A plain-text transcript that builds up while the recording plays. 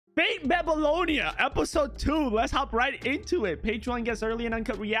Fate Babylonia, episode 2. Let's hop right into it. Patreon gets early and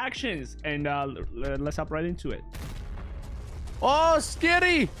uncut reactions. And let's hop right into it. Oh,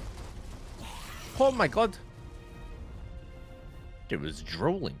 scary! Oh my god. It was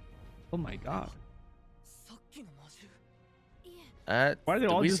drooling. Oh my god. Why are they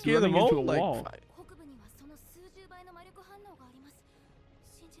all we just scare them running into all? a wall?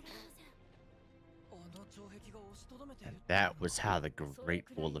 And that was how the Great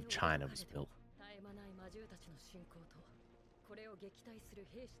Wall of China was built.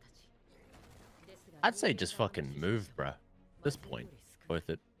 I'd say just fucking move, bruh. At this point, worth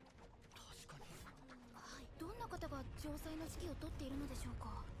it.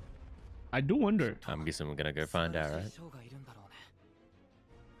 I do wonder. I'm guessing we're gonna go find out, right?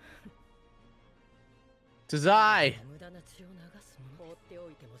 Tis I!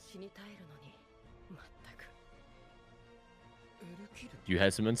 You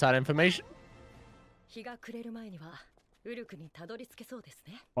had some inside information?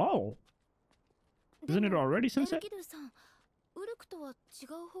 Oh. Isn't it already sunset?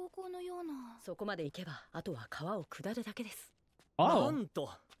 Oh.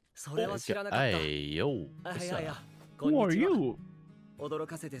 Hey, yo. Who are you? Oh,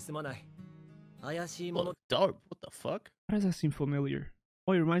 dope. What the fuck? Why does that seem familiar?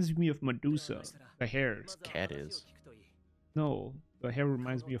 Oh, it reminds me of Medusa. The hair. This cat is. No, the hair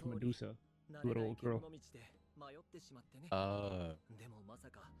reminds me of Medusa. Little girl.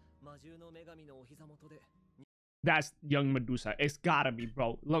 That's young Medusa. It's gotta be,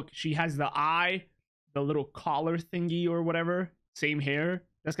 bro. Look, she has the eye, the little collar thingy or whatever. Same hair.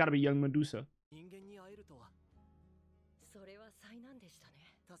 That's gotta be young Medusa.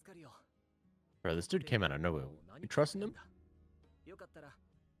 Bro, this dude came out of nowhere. You trusting him?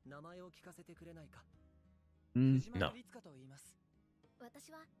 No.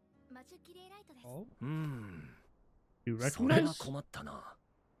 Oh? You recognize?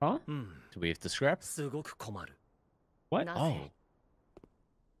 Huh? Do we have to scrap? What? Oh.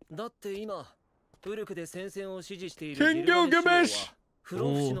 King Gilgamesh! 不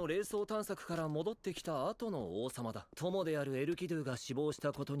老不死の霊装探索から戻ってきた後の王様だ。友であるエルキドゥが死亡し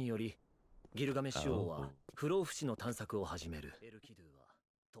たことにより、ギルガメッシュ王は不老不死の探索を始める。エルキドゥは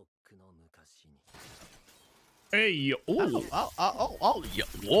とっくの昔に。Hey, Oh, yeah.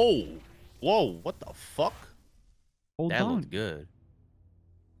 Whoa. Whoa, what the fuck? Hold that on. looked good.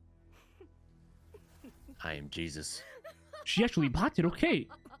 I am Jesus. She actually blocked it. Okay.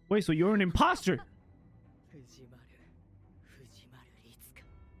 Wait, so you're an imposter?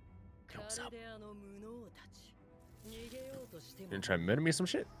 What's up? Gonna try and murder me or some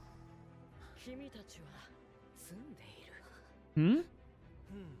shit? Hmm?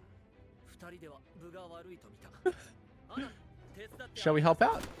 Shall we help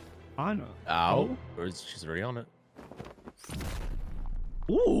out? Anna. Oh, or is she's already on it?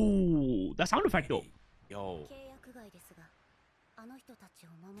 Ooh, that sound effect though. Yo.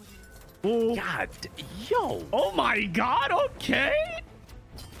 Oh. God. Yo. Oh my god, okay.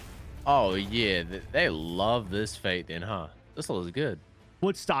 Oh, yeah. They love this fate then, huh? This looks good.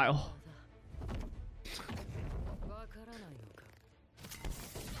 What style?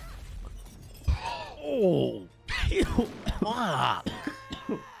 Oh. Fuck.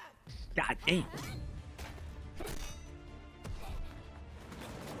 God damn.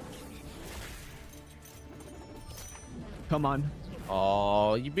 Come on.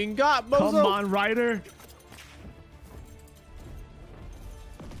 Oh, you been got, bozo. Come on, Ryder.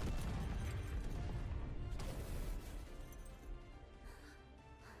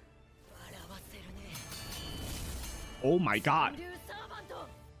 Oh my god.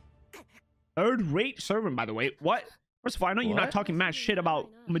 Third-rate servant, by the way. What? First of all, I know you're not talking mad shit about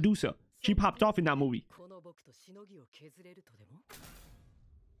Medusa. She popped off in that movie.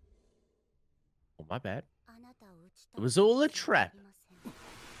 Oh, my bad. It was all a trap.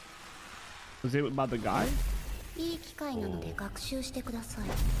 Was it about the guy?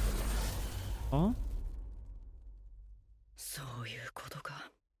 Huh?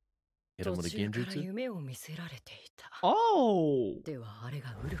 Hit him with a genjutsu? Oh!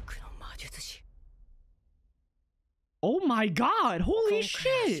 Oh my god! Holy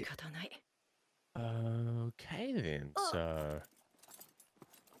shit! Okay then, so...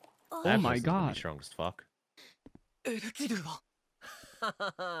 Oh my god. Strong as fuck. い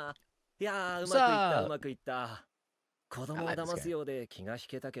やー、うまくいったうまくいった。子供を騙すようで気が引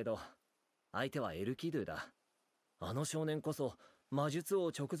けたけど、相手はエルキドゥだ。あの少年こそ魔術王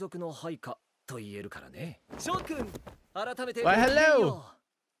直属の配下と言えるからね。翔くん、改めて。Why hello.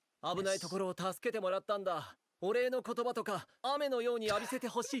 危ないところを助けてもらったんだ。お礼の言葉とか雨のように浴びせて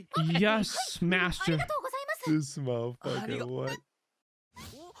ほしい。 Yes, master. ありがとうございます。 This motherfucker, what?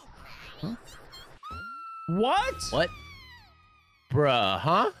 What? What? Bruh,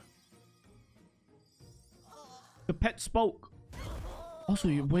 huh? The pet spoke. Also,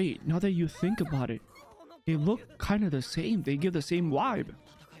 wait, now that you think about it, they look kind of the same. They give the same vibe.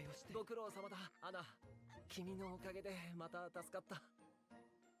 ご苦労様だ、アナ。君のおかげでまた助かった。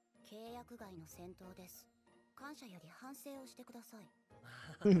契約外の戦闘です。感謝より反省をしてください。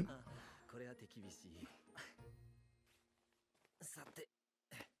これは手厳しい。さて、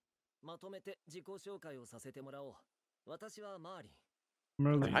まとめて自己紹介をさせてもらおう。私はマーリン。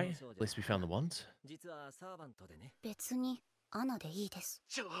 Merlin. Hi, at least we found the ones. 実はサーバントでね。別にアナでいいです。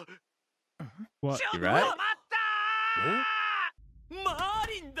 What? You right? マー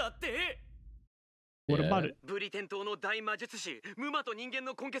リンだって。 What Yeah. about it? ブリテン島の大魔術師ムマと人間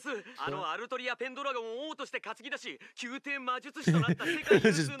の根血、あのアルトリア・ペンドラゴンを王として担ぎ出し、宮廷魔術師となった世界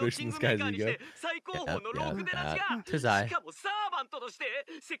有数のキングメーカーにして最高峰のロクデラシが、しかもサーバントとして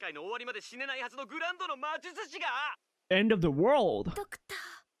世界の終わりまで死ねないはずのグランドの魔術師が。 End of the world. ドクタ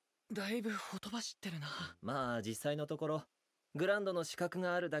ー。だいぶほとばしってるな。まあ実際のところグランドの資格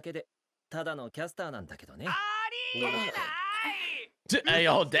があるだけでただのキャスターなんだけどね。ありえない。 Hey,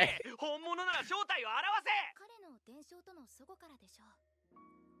 all day. 本物なら正体を表せ。彼の伝承との祖母からでしょう。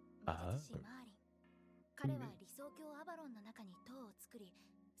ああ。魔術師マーリン。彼は理想郷アバロンの中に塔を作り、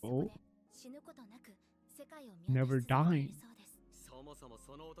そおこで死ぬことなく世界を見 Never 渡し続けてい dying. るそうです。そもそも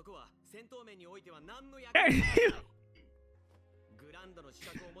その男は戦闘面においては何の役にも立たない。グランドの資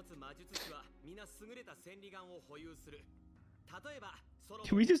格を持つ魔術師は皆優れた千里眼を保有する。例えば、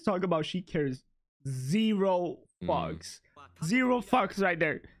Can we just talk about she cares zero fucks? Zero fucks right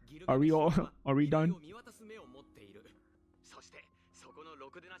there. Are we all? Are we done? そしてそこのろ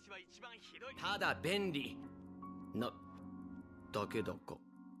くでなしは一番ひどい。ただ便利なだけだか。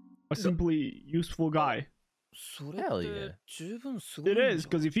 A simply useful guy. それ Hell っ yeah. て十分すごい。 It is,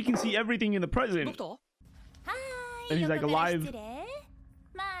 because if he can see everything in the ド present, クター？ and he's like 横から alive. 失礼。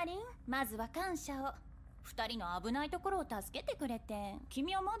マーリン、まずは感謝を。二人の危ないところを助けてくれて、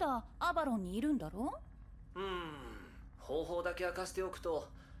君はまだアバロンにいるんだろ？方法だけ明かしておくと、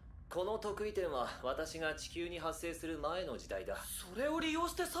この得意点は私が地球に発生する前の時代だ。それを利用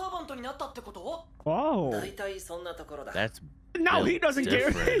してサーバントになったってこと？ Oh, 大体そんなところだ。 That's now he doesn't care.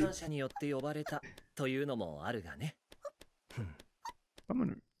 different. 感謝によって呼ばれたというのもあるがね。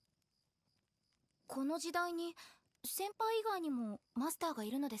この時代に先輩以外にもマスターがい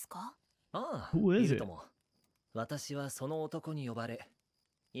るのですか？ああ、 Who い is る it? とも。私はその男に呼ばれ、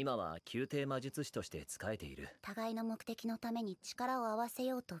今は宮廷魔術師として仕えている。互いの目的のために力を合わせ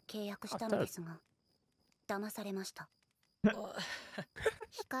ようと契約したのですが、騙されました。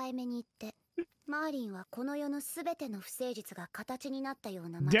控えめに言って、マーリンはこの世のすべての不誠実が形になったよう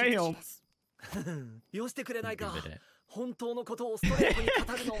な魔術師です。よしてくれないか。 Give it a- 本当のことをストレートに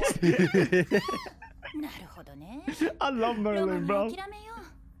語るのは。なるほどね。 I love ロマ Merlin, ン bro. を諦めよう。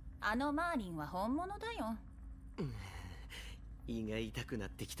あのマーリンは本物だよ。胃が痛くなっ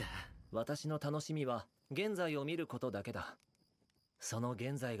てきた。私の楽しみは現在を見ることだけだ。その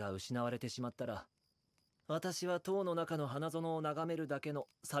現在が失われてしまったら、私は塔の中の花園を眺めるだけの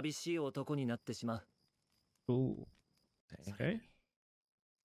寂しい男になってしまう。 Ooh. Okay.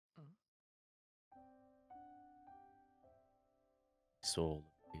 Soul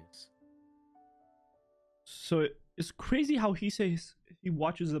is. So it's crazy how he says he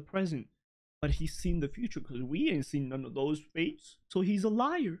watches the present, but he's seen the future because we ain't seen none of those fates. So he's a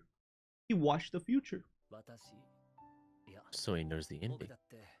liar. He watched the future. 私、いや、 So he knows the 僕 ending. だっ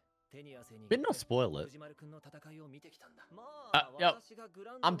て手に汗に But not spoil it. 藤丸君の戦いを見てきたんだ。まあいや私がグ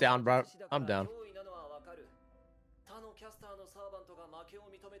ランド I'm down, bro. の術師だから I'm down. 脅威なのはわかる。他のキャスターのサーバントが負けを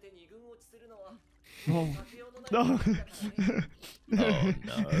認めて二軍落ちするのは Oh 避けようのないことだからね。 Oh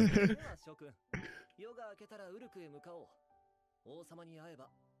no. では諸君、夜が明けたらウルクへ向かおう。王様に会えば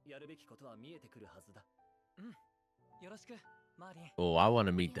やるべきことは見えてくるはずだ。よろしく、マーリン。 Oh, I want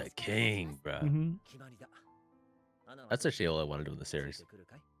to meet the king, bro. Mhm. 決まりだ。 That's actually all I want to do in the series.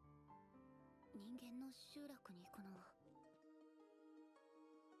 人間の集落に行くのは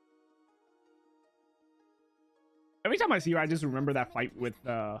Every time I see her, I just remember that fight with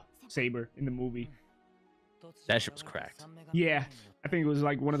Saber in the movie. That shit was cracked. Yeah, I think it was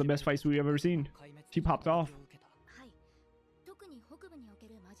like one of the best fights we've ever seen. She popped off. はい。特に北部におけ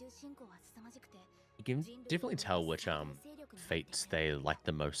る魔獣信仰は凄まじくて、 You can definitely tell which fates they like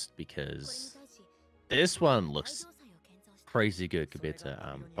the most because this one looks crazy good compared to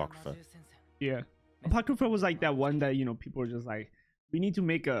Apocrypha. Yeah, Apocrypha was like that one that, you know, people were just like, We need to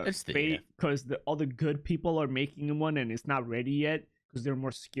make a It's the- fate because the other good people are making one and it's not ready yet because they're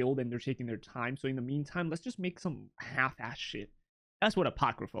more skilled and they're taking their time. So in the meantime, let's just make some half-ass shit. That's what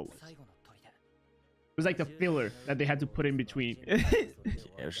Apocrypha was. It was like the filler that they had to put in between. Yeah,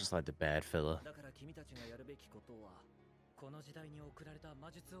 it was just like the bad filler. この時代に送られた魔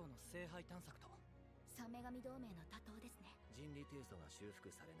術王の聖杯探索と三女神同盟の打倒ですね。人類テイストが修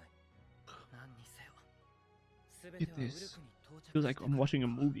復されない。何にせよ。 Get this. Feels like I'm watching a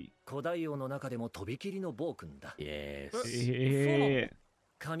movie. 古代王の中でもとびきりの暴君だ。 Yes. Yeah.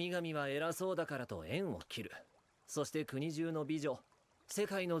 神々は偉そうだからと縁を切る。そして国中の美女、世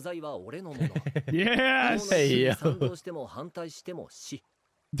界の財は俺のもの。 Yes. 賛同しても反対しても死。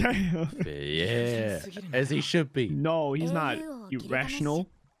 Damn. Yeah. As he should be. No, he's not irrational.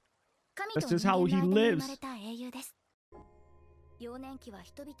 That's just how he lives. 幼年期は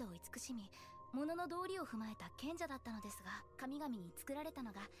人々を慈しみ、物の道理を踏まえた賢者だったのですが、神々に作られた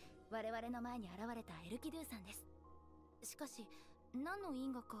のが我々の前に現れたエルキドゥさんです。しかし、何の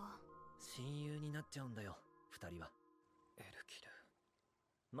因果か。親友になっちゃうんだよ、二人は。エルキ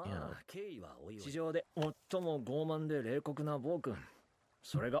ドゥ。まあ、経緯はおいおい。地上で最も傲慢で冷酷な暴君。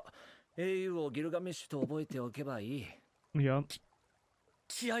それが英雄をギルガメッシュと覚えておけばいい。Yeah.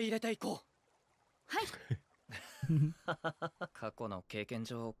 気合い入れていこう。はい。過去の経験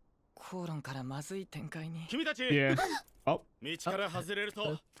上、口論からまずい展開に。君たち、 Yeah. Oh. 道から外れる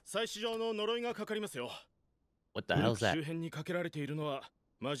と祭祀上の呪いがかかりますよ。 What the hell's 周 that? 辺にかけられているのは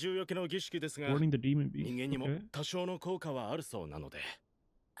魔獣よけの儀式ですが、 Warning the demon 人 beast. 間にも Okay. 多少の効果はあるそうなので。は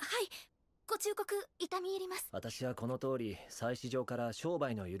い。ご忠告痛み入ります。私はこの通り祭祀場から商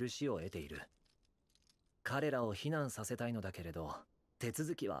売の許しを得ている。彼らを避難させたいのだけれど、手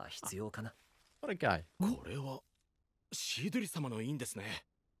続きは必要かな。 What a guy. これはシードゥリ様のいいんですね。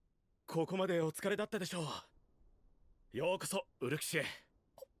ここまでお疲れだったでしょう。ようこそウルクシへ。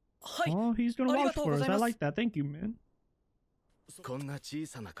はい。 Oh, he's gonna watch for us. I like that. Thank you, man. こんな小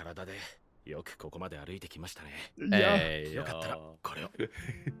さな体でよくここまで歩いてきましたね。 Yeah. よかったら yo. これを。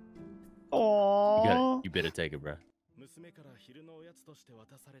 Oh. You better take it, bro. 娘から昼のおやつとして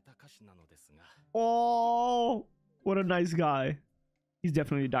渡された菓子なのですが。 Oh. What a nice guy. He's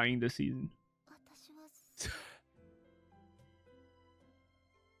definitely dying this season. 私は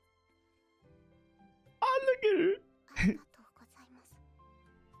Oh, look at her. ありがとうございま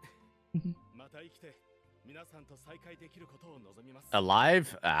す。また生きて皆さんと再会できることを望みます。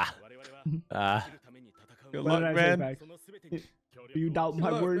 Alive? Ah. 我々は Ah. 生きるために戦う Good 。What luck, did I say man. back? その全てに協力を You doubt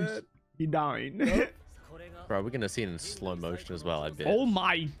my Good luck, words? man. He dying. Bro, we're gonna see it in slow motion as well, I bet. Oh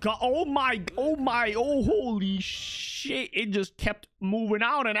my god. Oh my. Oh my. Oh, holy shit. It just kept moving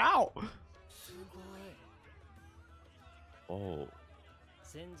out and out. Oh.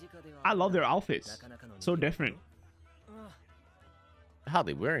 I love their outfits. So different.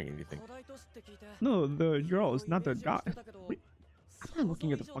 Hardly wearing anything. No, the girls, not the guy. Wait, I'm not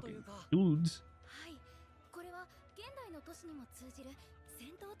looking at the fucking dudes. はい。これは現代の都市にも通じる戦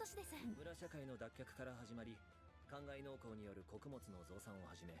闘都市です。村社会の脱却から始まり、灌漑農耕による穀物の増産を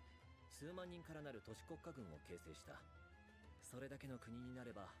はじめ、数万人からなる都市国家軍を形成した。それだけの国にな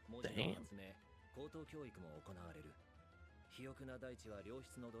れば、文字の発明、高等教育も行われる。肥沃な大地は良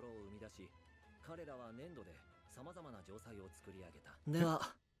質の泥を生み出し、彼らは粘土で様々な城塞を作り上げた。で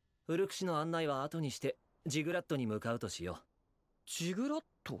は、ウルク氏の案内は後にして、ジグラットに向かうとしよう。ジグラッ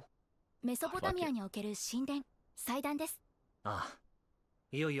ト？メソポタミアにおける神殿、祭壇です。ああ。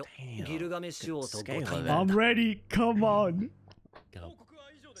いよいよ、 Damn. ギルガメッシュ王とご Scale 対 of 面 I'm だ。 ready. Come on. Go.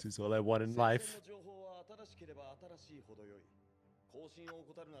 This is all I want in life. 情報は新しければ新しいほど良い。更新を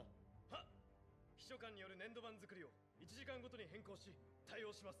怠るな。は秘書官による粘土板作りを1時間ごとに変更し対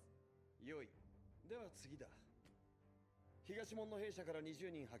応します。良い。では次だ。東門の兵舎から20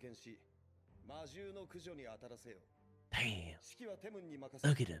人派遣し、魔獣の駆除に当たらせよ。 Damn. 指揮はテムンに任せ。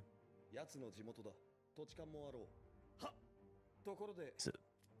 Look at him. 奴の地元だ。土地勘もあろう。は。ところで、 It's a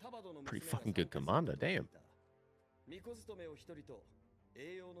タバドの pretty 娘が fucking good commander. Damn. 巫女勤めを一人と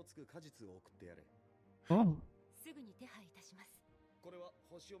栄養のつく果実を送ってやれ。 Oh. すぐに手配いたします。これは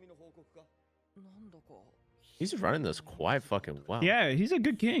星読みの報告か。なんだか。 He's running this quite fucking well. Yeah, he's a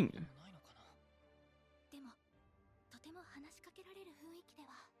good king. ないのかな。でも、とても話しかけられる雰囲気では。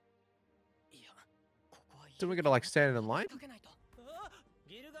いや、ここは。 So we're gonna like stand in line? かけないと。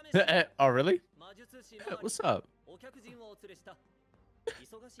ギルガメッシュ Oh, really? 魔術師 What's up? お客人をお連れした。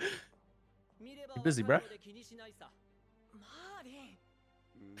忙しい。見れば You busy, わ bruh? かるので気にしないさ。マーリン。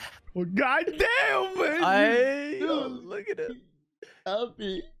 Oh, god damn, man. I look at it.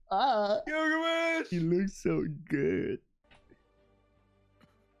 Happy. Ah. Gilgamesh! He looks so good.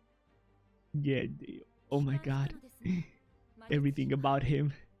 Yeah, damn. Oh my god. everything about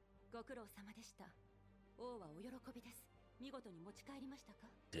him. ご苦労様でした。王はお喜びです。見事に持ち帰りましたか？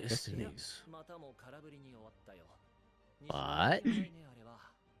 Destinies. またも空振りに終わったよ。 What? あれは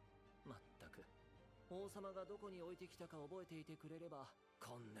まったく王様がどこに置いてきたか覚えていてくれれば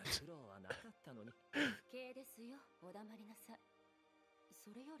こんな苦労はなかったのに。敬ですよ。お黙りなさい。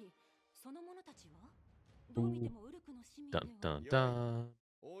それよりその者たちはどう見てもウルクの市民では。 Dun dun dun.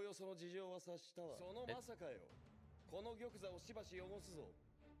 おおよその事情は察したわ。そのまさかよ。この玉座をしばし汚すぞ。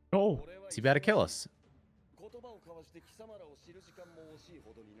 Oh, Is he about to kill us? 言葉を交わして貴様らを知る時間も惜しい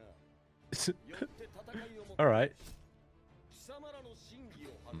ほどにな。よって戦いをも All right. 貴様らの真偽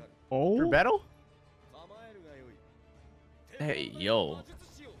を図る。 For oh. battle? 構えるがよい。 Hey, yo.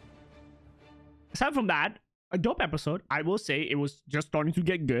 Aside from that, a dope episode. I will say it was just starting to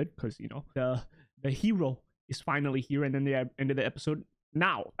get good because you know the hero is finally here, and then they ended the episode.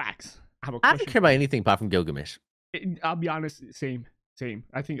 Now, facts. I have a I question. don't care about anything apart from Gilgamesh. I'll be honest, same.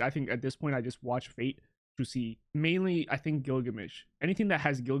 I think at this point I just watch Fate to see mainly. I think Gilgamesh. Anything that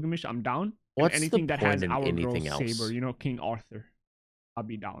has Gilgamesh, I'm down. And What's anything the that has point in our girl anything else? Saber, you know, King Arthur, I'll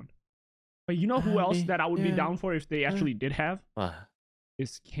be down. But you know who else that I would be down for if they actually did have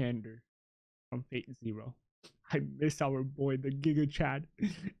is Candor from Fate Zero. I miss our boy, the Giga Chad.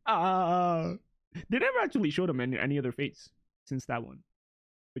 They never actually showed him in any other Fates since that one,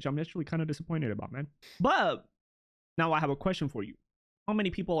 which I'm actually kind of disappointed about, man. But now I have a question for you. How many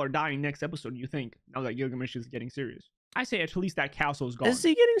people are dying next episode, you think, now that Gilgamesh is getting serious? I say at least that castle's gone. Is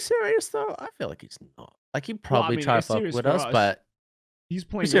he getting serious though? I feel like he's not. Like he probably mean, try to it's fuck serious with for us, us. but He's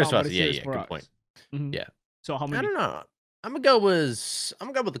playing serious around, for but us. it's Yeah, serious yeah, for good us. point. Mhm. Yeah. So how I many? don't know. I'm gonna go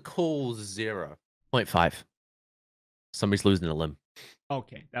with the cool 0.5. Somebody's losing a limb.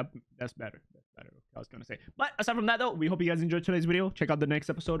 Okay, that's better. That's better. I was gonna say. But aside from that, though, we hope you guys enjoyed today's video. Check out the next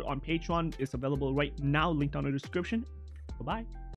episode on Patreon. It's available right now. Linked down in the description. Bye bye.